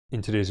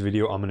In today's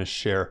video, I'm going to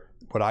share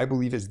what I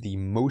believe is the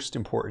most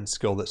important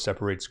skill that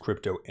separates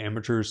crypto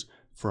amateurs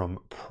from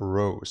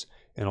pros.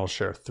 And I'll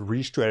share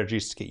 3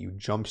 strategies to get you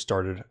jump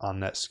started on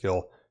that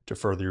skill to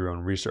further your own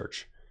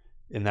research.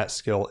 And that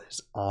skill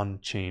is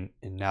on-chain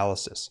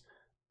analysis.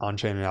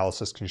 On-chain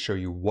analysis can show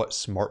you what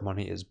smart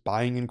money is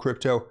buying in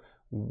crypto,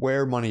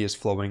 where money is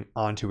flowing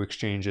onto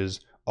exchanges,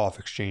 off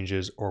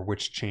exchanges, or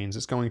which chains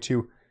it's going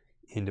to,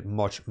 and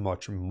much,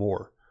 much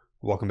more.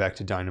 Welcome back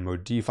to Dynamo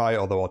DeFi.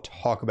 Although I'll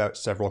talk about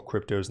several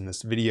cryptos in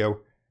this video,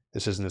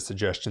 this isn't a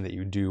suggestion that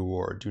you do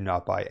or do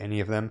not buy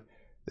any of them.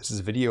 This is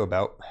a video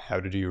about how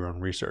to do your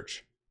own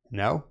research.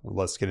 Now,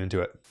 let's get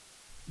into it.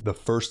 The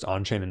first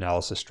on-chain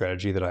analysis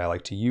strategy that I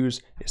like to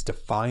use is to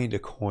find a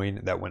coin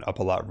that went up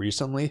a lot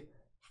recently,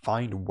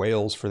 find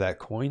whales for that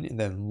coin, and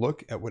then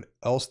look at what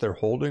else they're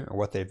holding or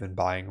what they've been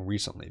buying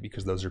recently,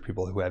 because those are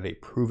people who have a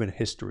proven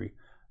history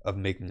of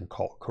making a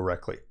call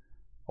correctly.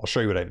 I'll show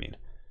you what I mean.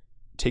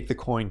 Take the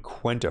coin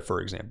Quenta, for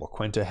example.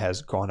 Quenta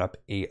has gone up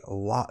a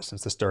lot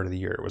since the start of the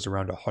year. It was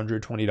around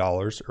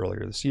 $120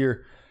 earlier this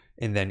year.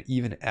 And then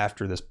even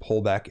after this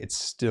pullback, it's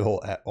still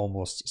at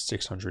almost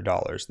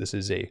 $600. This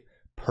is a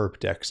perp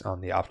dex on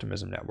the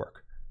Optimism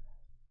network.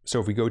 So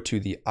if we go to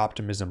the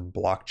Optimism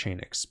blockchain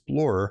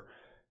explorer,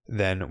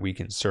 then we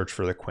can search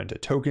for the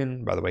Quenta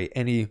token. By the way,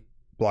 any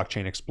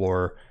blockchain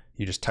explorer,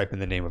 you just type in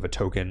the name of a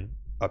token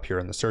up here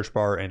in the search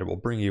bar and it will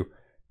bring you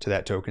to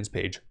that token's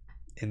page.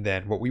 And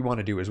then what we want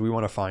to do is we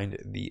want to find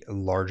the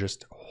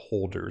largest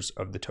holders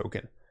of the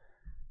token.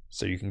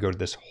 So you can go to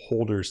this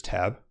holders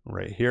tab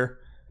right here.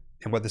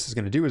 And what this is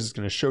going to do is it's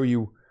going to show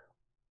you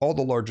all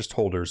the largest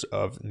holders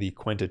of the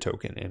Quenta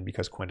token. And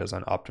because Quenta is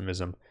on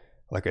Optimism,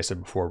 like I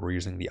said before, we're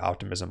using the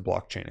Optimism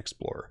blockchain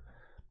explorer.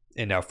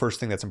 And now first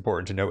thing that's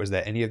important to note is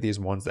that any of these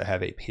ones that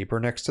have a paper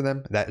next to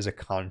them, that is a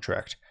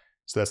contract.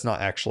 So that's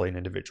not actually an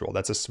individual.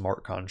 That's a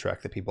smart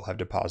contract that people have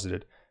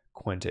deposited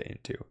Quenta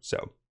into.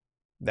 So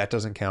that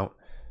doesn't count.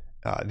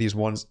 These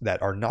ones that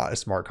are not a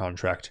smart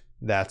contract,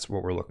 that's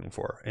what we're looking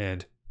for.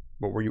 And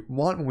what we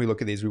want when we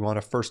look at these, we want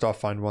to first off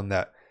find one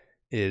that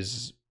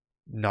is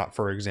not,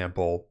 for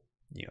example,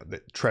 the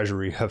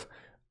treasury of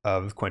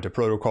Quenta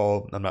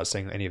protocol. I'm not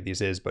saying any of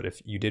these is, but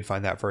if you did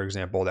find that, for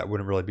example, that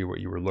wouldn't really be what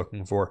you were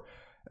looking for.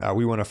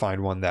 We want to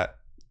find one that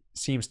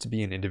seems to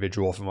be an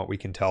individual from what we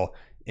can tell.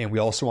 And we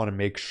also want to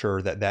make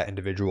sure that that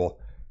individual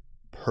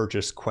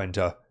purchased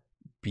Quenta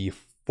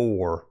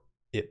before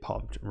it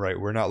pumped, right?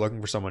 We're not looking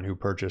for someone who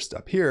purchased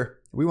up here.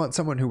 We want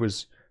someone who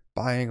was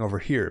buying over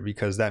here,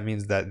 because that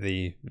means that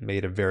they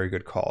made a very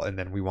good call. And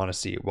then we want to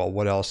see, well,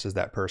 what else is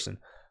that person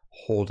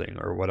holding,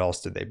 or what else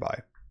did they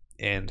buy?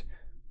 And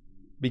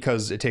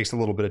because it takes a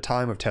little bit of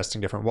time of testing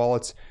different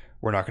wallets,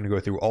 we're not going to go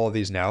through all of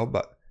these now,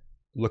 but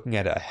looking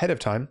at it ahead of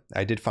time,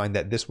 I did find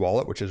that this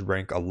wallet, which is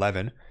rank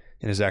 11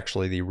 and is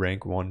actually the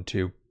rank 1,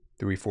 2,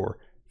 3, 4,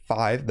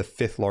 5, the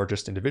 5th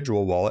largest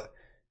individual wallet,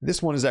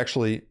 this one is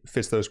actually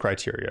fits those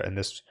criteria, and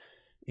this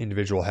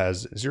individual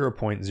has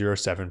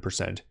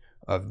 0.07%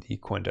 of the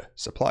Quenta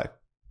supply.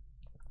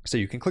 So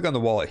you can click on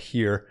the wallet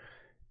here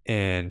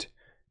and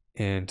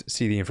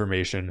see the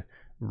information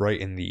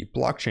right in the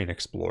blockchain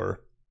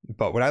explorer.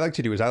 But what I like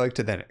to do is I like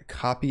to then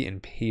copy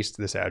and paste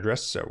this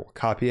address. So we'll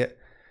copy it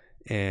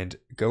and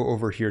go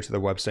over here to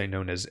the website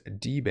known as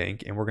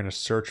DeBank, and we're going to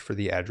search for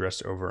the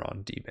address over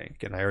on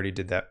DeBank. And I already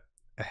did that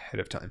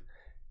ahead of time.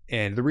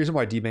 And the reason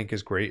why DeBank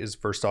is great is,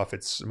 first off,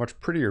 it's much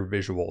prettier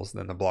visuals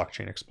than the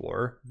blockchain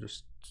explorer.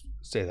 Just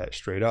say that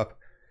straight up.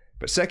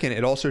 But second,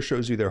 it also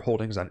shows you their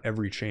holdings on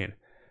every chain.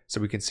 So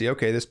we can see,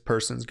 okay, this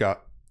person's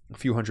got a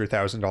few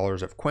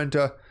 $100,000 of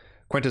Quenta.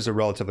 Quenta is a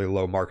relatively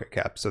low market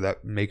cap, so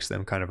that makes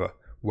them kind of a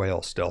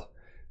whale still.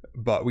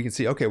 But we can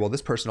see, okay, well,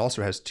 this person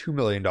also has $2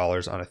 million on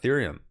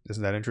Ethereum.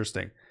 Isn't that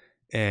interesting?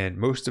 And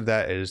most of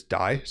that is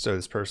DAI, so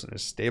this person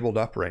is stabled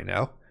up right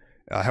now.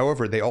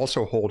 However, they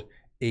also hold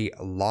a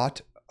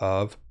lot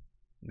of,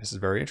 this is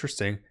very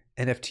interesting,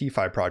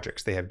 NFT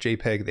projects. They have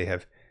JPEG, they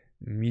have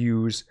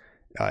Muse,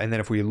 and then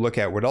if we look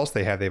at what else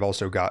they have, they've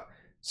also got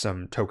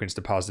some tokens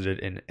deposited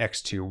in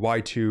X2,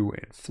 Y2,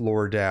 and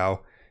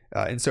FloorDAO.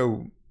 And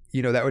so,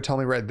 that would tell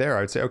me right there,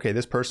 I would say, okay,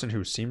 this person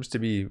who seems to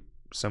be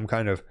some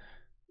kind of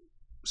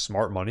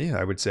smart money,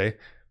 I would say,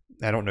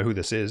 I don't know who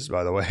this is,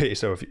 by the way.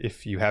 So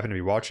if you happen to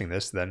be watching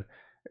this, then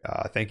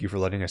thank you for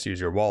letting us use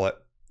your wallet.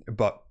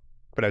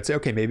 But I'd say,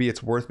 okay, maybe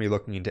it's worth me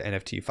looking into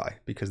NFTFi,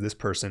 because this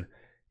person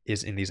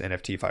is in these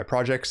NFTFi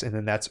projects. And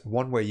then that's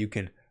one way you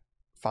can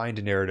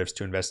find narratives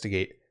to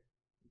investigate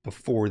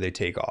before they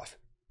take off.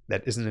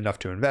 That isn't enough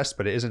to invest,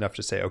 but it is enough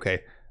to say, okay,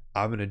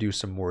 I'm going to do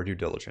some more due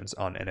diligence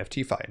on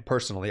NFTFi. And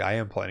personally, I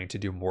am planning to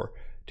do more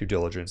due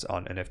diligence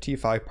on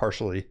NFTFi,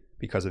 partially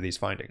because of these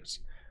findings.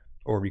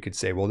 Or we could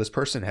say, well, this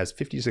person has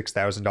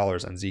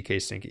 $56,000 on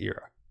ZK Sync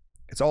Era.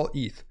 It's all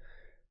ETH,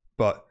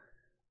 but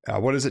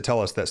what does it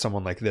tell us that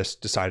someone like this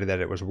decided that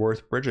it was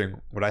worth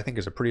bridging what I think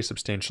is a pretty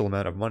substantial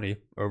amount of money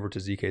over to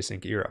ZK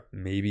Sync Era?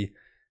 Maybe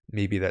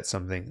that's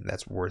something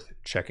that's worth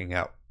checking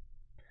out.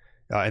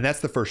 And that's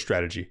the first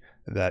strategy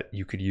that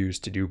you could use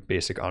to do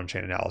basic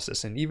on-chain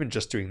analysis. And even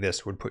just doing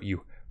this would put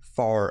you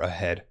far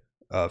ahead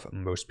of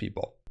most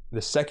people.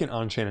 The second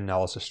on-chain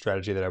analysis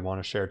strategy that I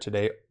want to share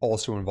today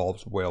also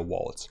involves whale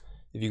wallets.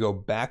 If you go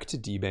back to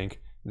DeBank,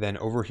 then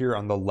over here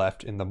on the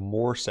left in the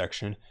More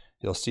section,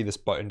 you'll see this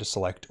button to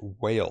select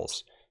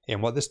whales.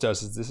 And what this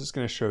does is this is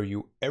going to show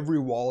you every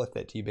wallet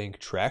that DeBank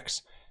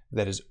tracks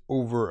that is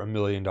over $1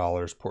 million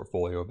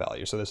portfolio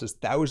value. So this is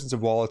thousands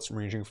of wallets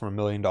ranging from $1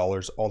 million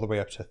all the way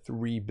up to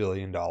 $3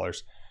 billion.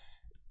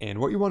 And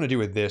what you want to do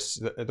with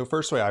this, the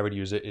first way I would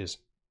use it is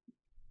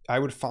I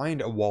would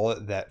find a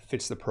wallet that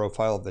fits the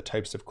profile of the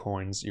types of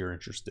coins you're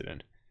interested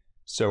in.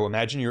 So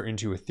imagine you're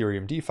into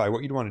Ethereum DeFi.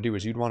 What you'd want to do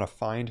is you'd want to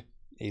find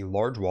a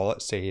large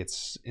wallet, say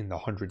it's in the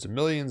hundreds of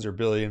millions or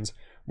billions.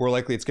 More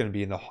likely it's going to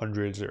be in the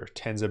hundreds or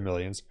tens of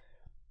millions.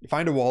 You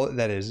find a wallet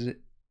that is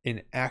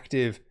an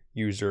active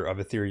user of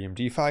Ethereum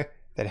DeFi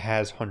that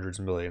has hundreds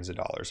of millions of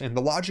dollars. And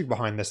the logic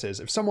behind this is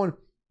if someone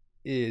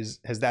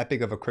has that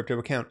big of a crypto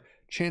account,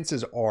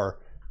 chances are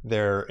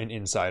they're an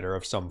insider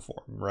of some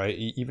form, right?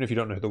 Even if you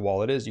don't know who the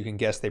wallet is, you can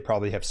guess they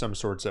probably have some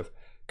sorts of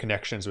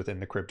connections within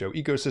the crypto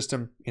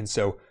ecosystem. And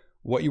so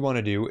what you want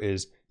to do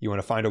is you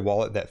want to find a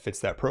wallet that fits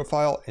that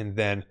profile, and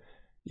then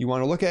you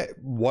want to look at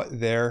what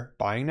they're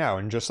buying now.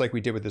 And just like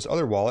we did with this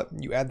other wallet,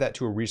 you add that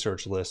to a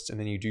research list, and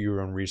then you do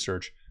your own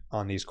research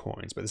on these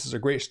coins. But this is a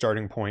great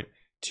starting point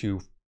to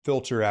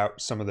filter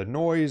out some of the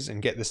noise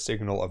and get the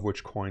signal of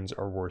which coins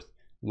are worth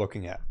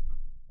looking at.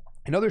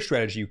 Another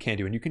strategy you can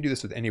do, and you can do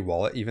this with any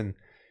wallet, even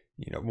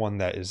one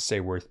that is say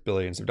worth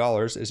billions of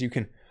dollars, is you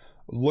can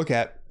look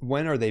at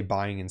when are they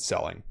buying and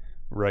selling,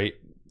 right?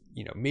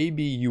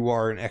 Maybe you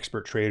are an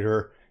expert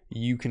trader,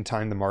 you can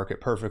time the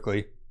market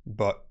perfectly,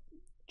 but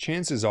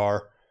chances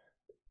are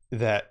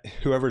that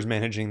whoever's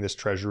managing this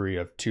treasury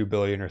of $2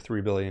 billion or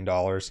 $3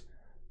 billion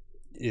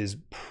is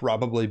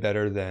probably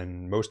better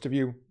than most of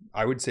you.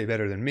 I would say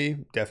better than me,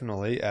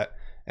 definitely at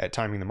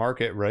timing the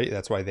market, right?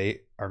 That's why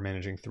they are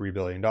managing $3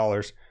 billion.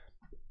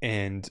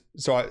 And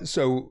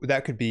so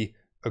that could be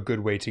a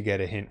good way to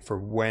get a hint for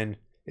when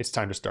it's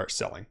time to start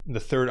selling. The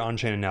third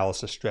on-chain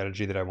analysis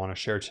strategy that I want to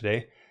share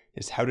today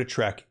is how to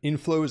track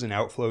inflows and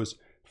outflows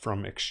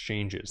from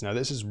exchanges. Now,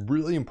 this is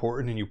really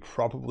important, and you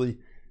probably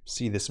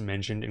see this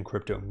mentioned in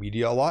crypto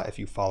media a lot if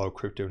you follow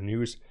crypto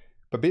news.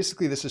 But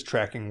basically, this is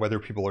tracking whether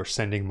people are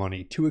sending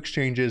money to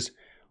exchanges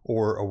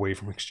or away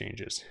from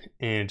exchanges.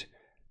 And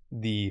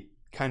the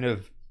kind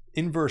of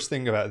inverse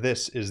thing about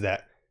this is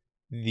that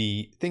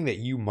the thing that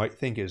you might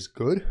think is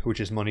good, which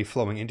is money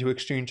flowing into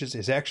exchanges,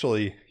 is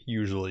actually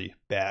usually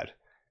bad.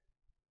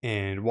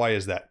 And why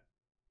is that?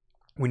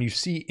 When you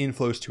see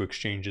inflows to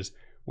exchanges,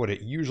 what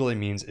it usually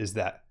means is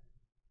that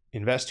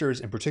investors,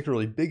 and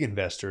particularly big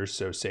investors,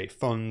 so say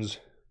funds,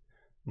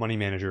 money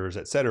managers,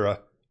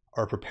 etc.,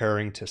 are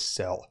preparing to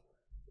sell.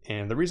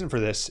 And the reason for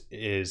this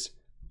is,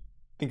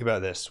 think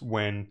about this,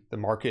 when the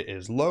market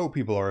is low,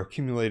 people are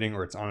accumulating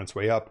or it's on its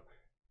way up,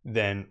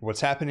 then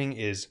what's happening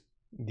is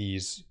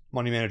these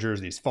money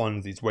managers, these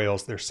funds, these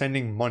whales, they're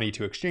sending money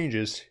to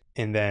exchanges,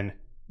 and then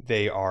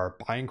they are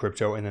buying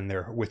crypto, and then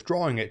they're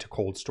withdrawing it to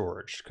cold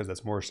storage because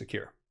that's more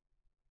secure.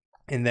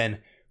 And then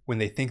when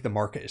they think the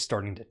market is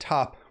starting to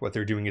top, what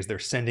they're doing is they're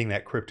sending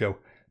that crypto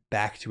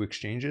back to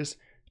exchanges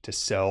to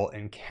sell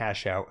and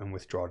cash out and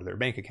withdraw to their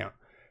bank account.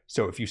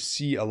 So if you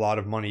see a lot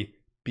of money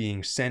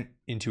being sent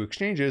into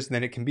exchanges,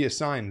 then it can be a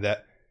sign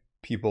that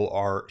people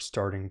are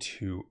starting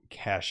to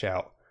cash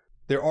out.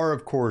 There are,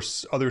 of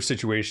course, other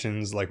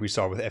situations like we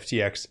saw with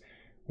FTX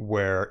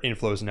where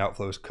inflows and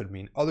outflows could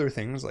mean other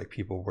things, like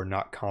people were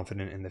not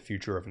confident in the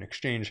future of an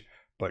exchange.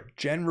 But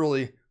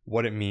generally,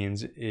 what it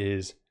means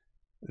is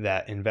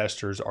that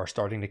investors are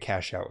starting to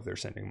cash out if they're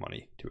sending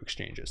money to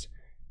exchanges.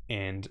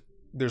 And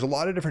there's a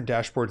lot of different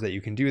dashboards that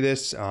you can do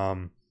this,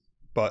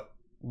 but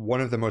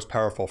one of the most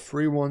powerful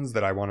free ones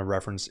that I want to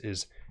reference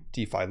is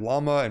DeFi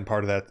Llama, and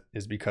part of that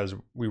is because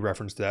we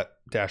reference that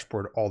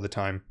dashboard all the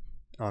time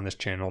on this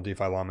channel.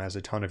 DeFi Llama has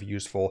a ton of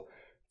useful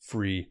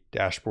free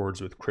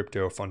dashboards with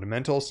crypto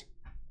fundamentals,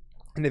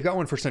 and they've got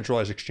one for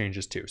centralized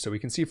exchanges too. So we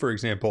can see, for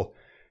example,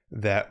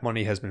 that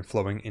money has been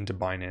flowing into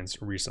Binance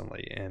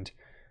recently, and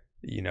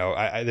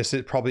this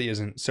probably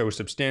isn't so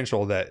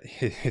substantial that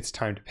it's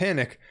time to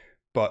panic,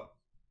 but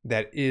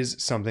that is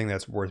something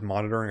that's worth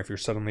monitoring. If you're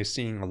suddenly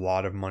seeing a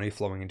lot of money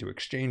flowing into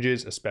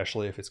exchanges,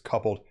 especially if it's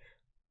coupled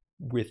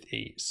with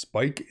a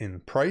spike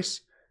in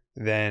price,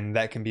 then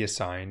that can be a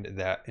sign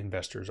that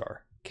investors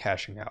are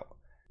cashing out.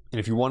 And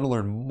if you want to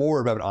learn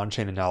more about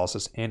on-chain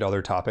analysis and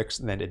other topics,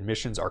 then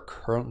admissions are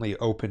currently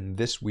open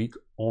this week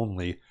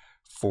only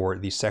for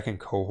the second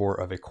cohort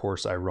of a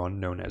course I run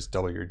known as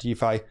Double Your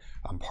DeFi.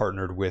 I'm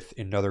partnered with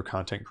another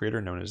content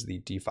creator known as the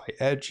DeFi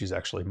Edge. He's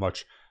actually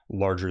much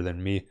larger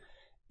than me.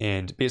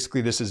 And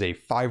basically this is a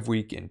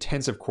 5-week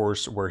intensive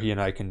course where he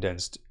and I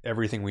condensed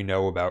everything we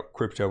know about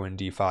crypto and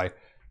DeFi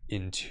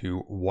into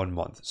 1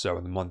 month. So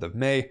in the month of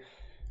May,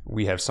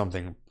 we have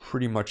something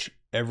pretty much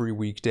every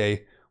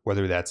weekday,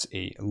 whether that's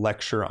a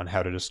lecture on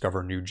how to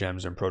discover new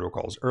gems and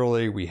protocols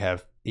early. We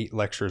have 8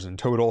 lectures in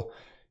total,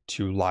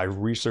 to live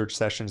research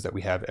sessions that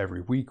we have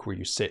every week where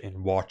you sit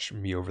and watch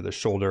me over the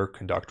shoulder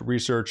conduct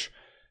research,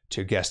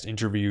 to guest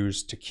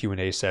interviews, to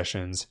Q&A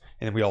sessions.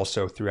 And then we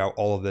also, throughout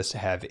all of this,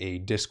 have a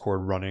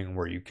Discord running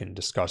where you can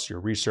discuss your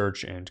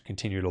research and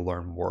continue to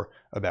learn more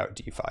about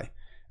DeFi.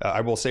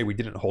 I will say we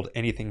didn't hold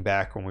anything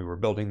back when we were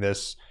building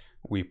this.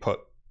 We put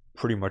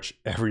pretty much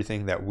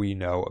everything that we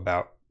know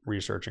about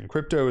researching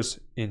cryptos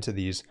into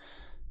these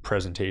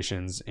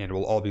presentations, and it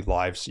will all be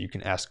live so you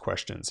can ask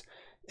questions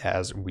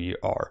as we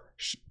are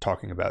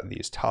talking about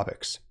these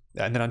topics.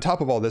 And then on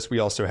top of all this, we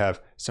also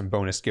have some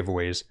bonus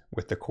giveaways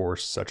with the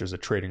course, such as a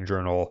trading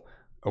journal,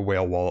 a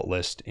whale wallet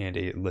list, and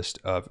a list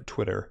of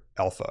Twitter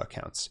alpha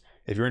accounts.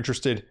 If you're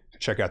interested,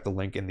 check out the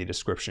link in the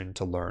description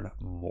to learn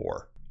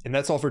more. And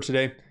that's all for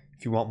today.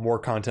 If you want more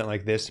content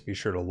like this, be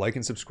sure to like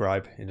and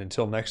subscribe. And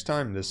until next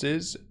time, this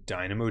is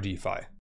Dynamo DeFi.